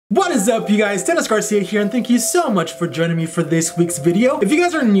What is up, you guys? Dennis Garcia here, and thank you so much for joining me for this week's video. If you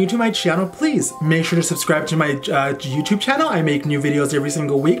guys are new to my channel, please make sure to subscribe to my YouTube channel. I make new videos every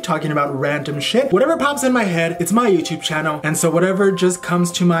single week talking about random shit. Whatever pops in my head, it's my YouTube channel, and so whatever just comes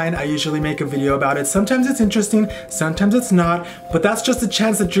to mind, I usually make a video about it. Sometimes it's interesting, sometimes it's not, but that's just a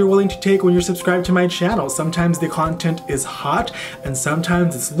chance that you're willing to take when you're subscribed to my channel. Sometimes the content is hot, and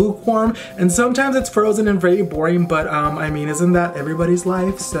sometimes it's lukewarm, and sometimes it's frozen and very boring, but I mean, isn't that everybody's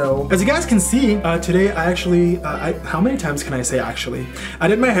life? So as you guys can see, today I actually, how many times can I say actually? I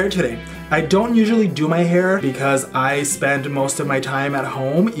did my hair today. I don't usually do my hair because I spend most of my time at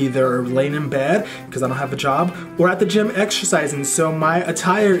home, either laying in bed because I don't have a job, or at the gym exercising. So my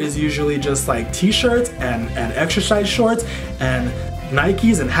attire is usually just like t-shirts and exercise shorts and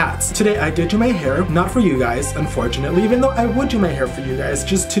Nikes and hats. Today I did do my hair, not for you guys, unfortunately, even though I would do my hair for you guys.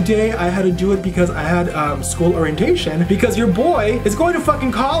 Just today I had to do it because I had school orientation, because your boy is going to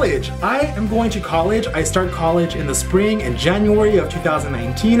fucking college. I am going to college. I start college in the spring, in January of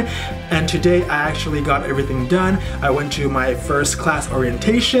 2019, and today I actually got everything done. I went to my first class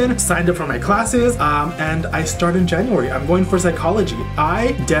orientation, signed up for my classes, and I start in January. I'm going for psychology.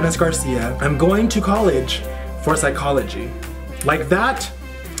 I, Dennis Garcia, I'm going to college for psychology. Like that,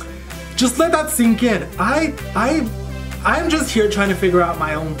 just let that sink in. I'm just here trying to figure out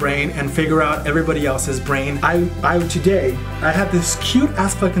my own brain and figure out everybody else's brain. Today, I had this cute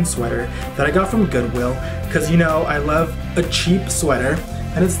ass fucking sweater that I got from Goodwill, because you know, I love a cheap sweater,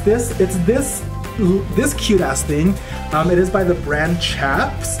 and it's this cute ass thing. It is by the brand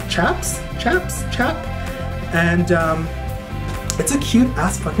Chaps, and it's a cute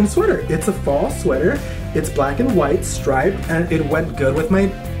ass fucking sweater. It's a fall sweater. It's black and white striped, and it went good with my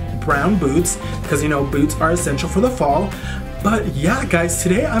brown boots because, you know, boots are essential for the fall. But yeah, guys,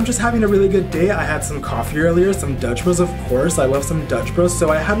 today I'm just having a really good day. I had some coffee earlier, some Dutch Bros, of course. I love some Dutch Bros, so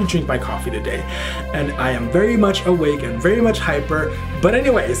I had to drink my coffee today. And I am very much awake and very much hyper. But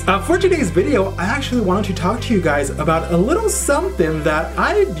anyways, for today's video, I actually wanted to talk to you guys about a little something that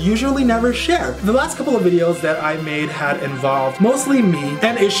I usually never share. The last couple of videos that I made had involved mostly me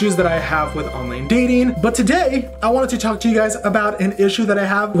and issues that I have with online dating. But today, I wanted to talk to you guys about an issue that I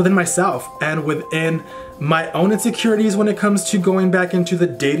have within myself and within my own insecurities when it comes to going back into the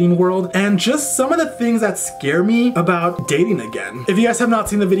dating world, and just some of the things that scare me about dating again. If you guys have not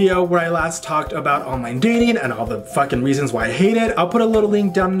seen the video where I last talked about online dating and all the fucking reasons why I hate it, I'll put a little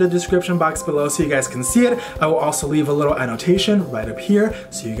link down in the description box below so you guys can see it. I will also leave a little annotation right up here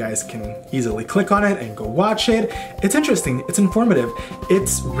so you guys can easily click on it and go watch it. It's interesting, it's informative,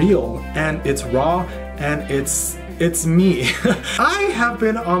 it's real, and it's raw, and it's me. I have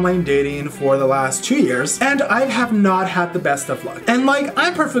been online dating for the last 2 years, and I have not had the best of luck. And like,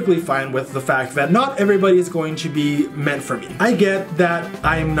 I'm perfectly fine with the fact that not everybody is going to be meant for me. I get that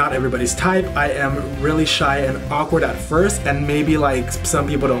I'm not everybody's type. I am really shy and awkward at first, and maybe like some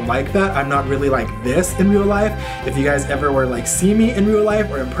people don't like that. I'm not really like this in real life. If you guys ever were like see me in real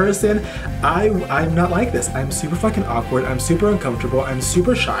life or in person, I'm not like this. I'm super fucking awkward. I'm super uncomfortable. I'm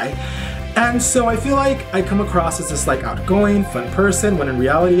super shy. And so I feel like I come across as this like outgoing, fun person, when in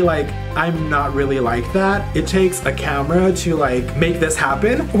reality, like, I'm not really like that. It takes a camera to like make this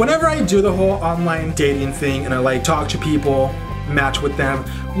happen. Whenever I do the whole online dating thing and I like talk to people, match with them,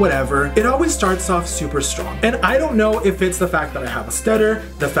 whatever, it always starts off super strong. And I don't know if it's the fact that I have a stutter,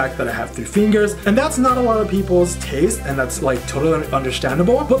 the fact that I have 3 fingers, and that's not a lot of people's taste, and that's like totally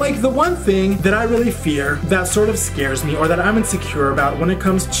understandable. But like, the one thing that I really fear, that sort of scares me, or that I'm insecure about when it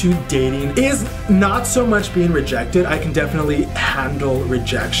comes to dating, is not so much being rejected. I can definitely handle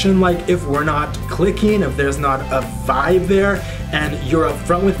rejection. Like, if we're not clicking, if there's not a vibe there, and you're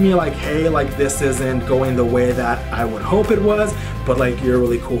upfront with me like, hey, like, this isn't going the way that I would hope it was, but like, you're a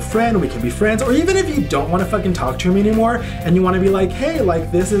really cool friend, we can be friends. Or even if you don't want to fucking talk to me anymore and you want to be like, hey,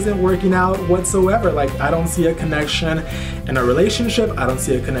 like, this isn't working out whatsoever, like, I don't see a connection in a relationship, I don't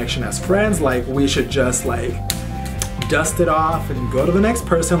see a connection as friends, like, we should just like dust it off and go to the next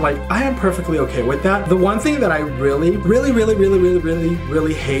person. Like, I am perfectly okay with that. The one thing that I really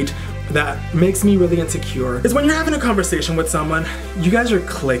hate, that makes me really insecure, is when you're having a conversation with someone, you guys are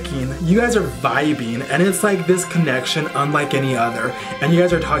clicking, you guys are vibing, and it's like this connection unlike any other, and you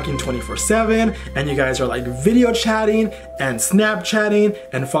guys are talking 24/7, and you guys are like video chatting and Snapchatting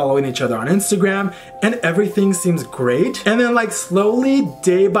and following each other on Instagram, and everything seems great, and then like slowly,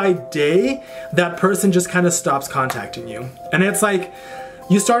 day by day, that person just kind of stops contacting you. And it's like,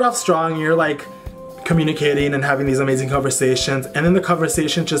 you start off strong, you're like communicating and having these amazing conversations, and then the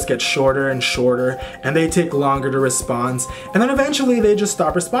conversation just gets shorter and shorter, and they take longer to respond, and then eventually they just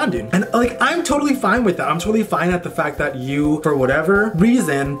stop responding. And like, I'm totally fine with that. I'm totally fine at the fact that you, for whatever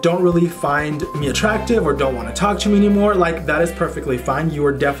reason, don't really find me attractive or don't want to talk to me anymore. Like, that is perfectly fine.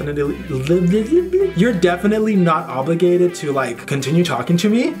 You're definitely not obligated to like continue talking to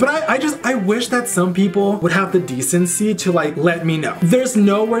me. But I wish that some people would have the decency to like let me know. There's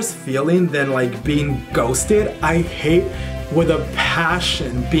no worse feeling than like being ghosted. I hate with a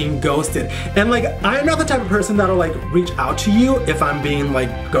passion being ghosted. And like, I'm not the type of person that'll like reach out to you if I'm being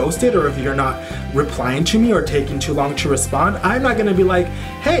like ghosted, or if you're not replying to me or taking too long to respond. I'm not gonna be like,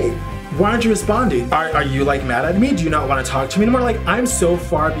 hey, why aren't you responding? Are you like mad at me? Do you not want to talk to me anymore? Like, I'm so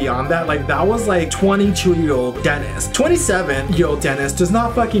far beyond that. Like, that was like 22-year-old Dennis. 27-year-old Dennis does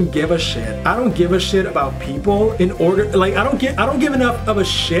not fucking give a shit. I don't give a shit about people in order, like, I don't give enough of a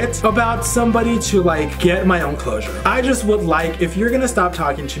shit about somebody to like get my own closure. I just would like, if you're gonna stop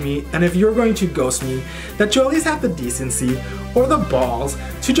talking to me and if you're going to ghost me, that you at least have the decency or the balls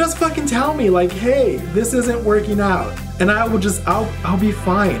to just fucking tell me like, hey, this isn't working out. And I will just, I'll be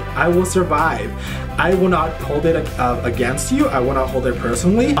fine. I will survive. I will not hold it against you. I will not hold it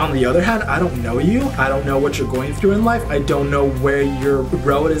personally. On the other hand, I don't know you. I don't know what you're going through in life. I don't know where your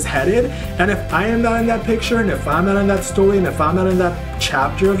road is headed. And if I am not in that picture, and if I'm not in that story, and if I'm not in that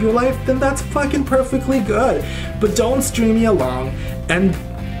chapter of your life, then that's fucking perfectly good. But don't string me along, and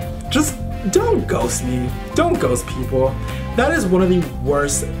just don't ghost me. Don't ghost people. That is one of the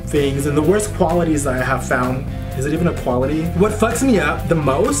worst things and the worst qualities that I have found. Is it even a quality? What fucks me up the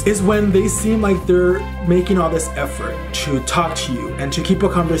most is when they seem like they're making all this effort to talk to you and to keep a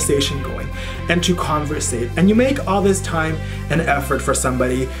conversation going and to conversate. And you make all this time and effort for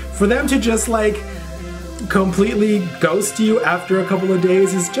somebody, for them to just like completely ghost you after a couple of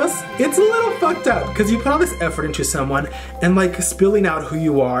days is just, it's a little fucked up, because you put all this effort into someone and like spilling out who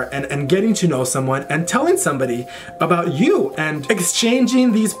you are and getting to know someone and telling somebody about you and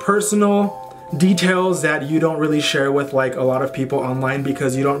exchanging these personal details that you don't really share with like a lot of people online,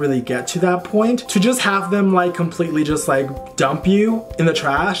 because you don't really get to that point, to just have them like completely just like dump you in the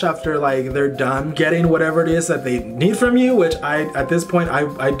trash after like they're done getting whatever it is that they need from you, which at this point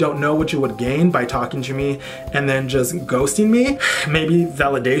I don't know what you would gain by talking to me and then just ghosting me. Maybe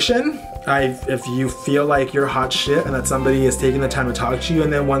validation. If you feel like you're hot shit and that somebody is taking the time to talk to you,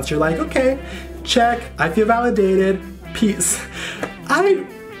 and then once you're like, okay, check, I feel validated, peace.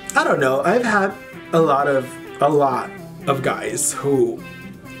 I don't know, I've had a lot of guys who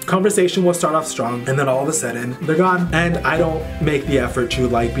conversation will start off strong and then all of a sudden they're gone, and I don't make the effort to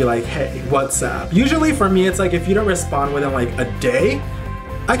like be like, hey, what's up? Usually for me it's like, if you don't respond within like a day,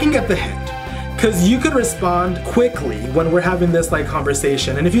 I can get the hint. Because you could respond quickly when we're having this like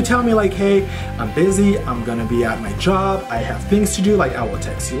conversation, and if you tell me like, hey, I'm busy, I'm gonna be at my job, I have things to do, like I will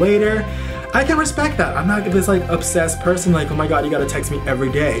text you later, I can respect that. I'm not this like obsessed person like, oh my god, you gotta text me every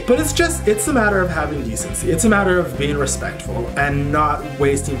day. But it's a matter of having decency. It's a matter of being respectful and not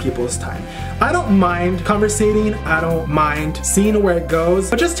wasting people's time. I don't mind conversating, I don't mind seeing where it goes,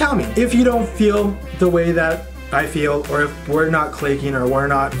 but just tell me. If you don't feel the way that I feel, or if we're not clicking or we're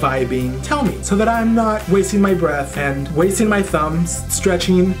not vibing, tell me, so that I'm not wasting my breath and wasting my thumbs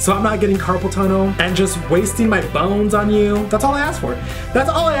stretching, so I'm not getting carpal tunnel and just wasting my bones on you. That's all I ask for. That's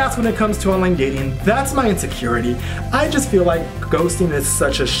all I ask when it comes to online dating. That's my insecurity. I just feel like ghosting is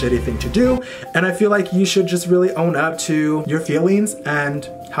such a shitty thing to do, and I feel like you should just really own up to your feelings and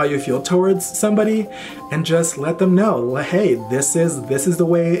how you feel towards somebody, and just let them know, hey, this is the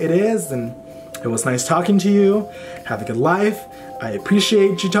way it is, and it was nice talking to you. Have a good life. I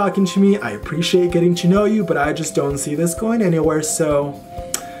appreciate you talking to me. I appreciate getting to know you, but I just don't see this going anywhere. So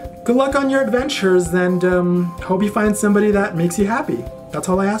good luck on your adventures, and hope you find somebody that makes you happy. That's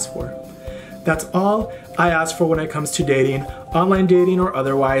all I ask for. That's all I ask for when it comes to dating, online dating or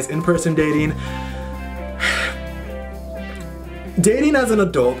otherwise, in-person dating. Dating as an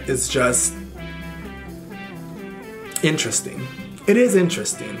adult is just interesting. It is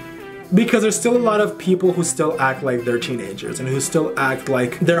interesting. Because there's still a lot of people who still act like they're teenagers and who still act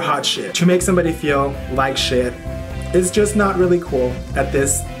like they're hot shit. To make somebody feel like shit is just not really cool at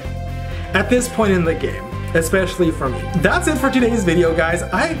this point in the game, especially for me. That's it for today's video, guys.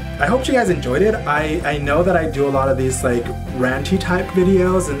 I hope you guys enjoyed it. I know that I do a lot of these like ranty type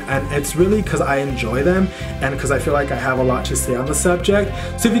videos, and it's really because I enjoy them and because I feel like I have a lot to say on the subject.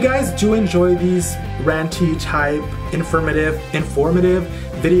 So if you guys do enjoy these ranty type informative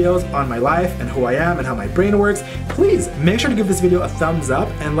videos on my life and who I am and how my brain works, please make sure to give this video a thumbs up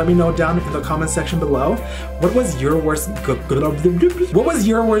and let me know down in the comment section below, what was your worst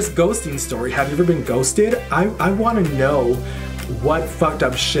ghosting story? Have you ever been ghosted? I want to know what fucked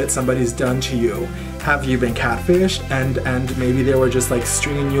up shit somebody's done to you. Have you been catfished and maybe they were just like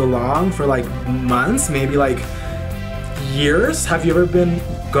stringing you along for like months, maybe like years? Have you ever been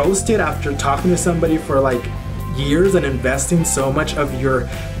ghosted after talking to somebody for like years and investing so much of your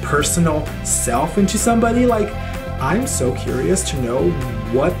personal self into somebody? Like, I'm so curious to know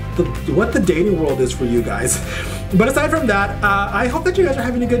what the dating world is for you guys. But aside from that, I hope that you guys are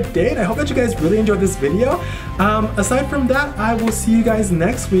having a good day, and I hope that you guys really enjoyed this video. Aside from that, I will see you guys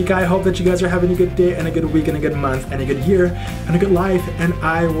next week. I hope that you guys are having a good day and a good week and a good month and a good year and a good life, and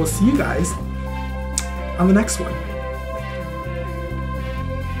I will see you guys on the next one.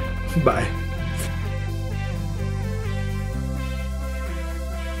 Bye.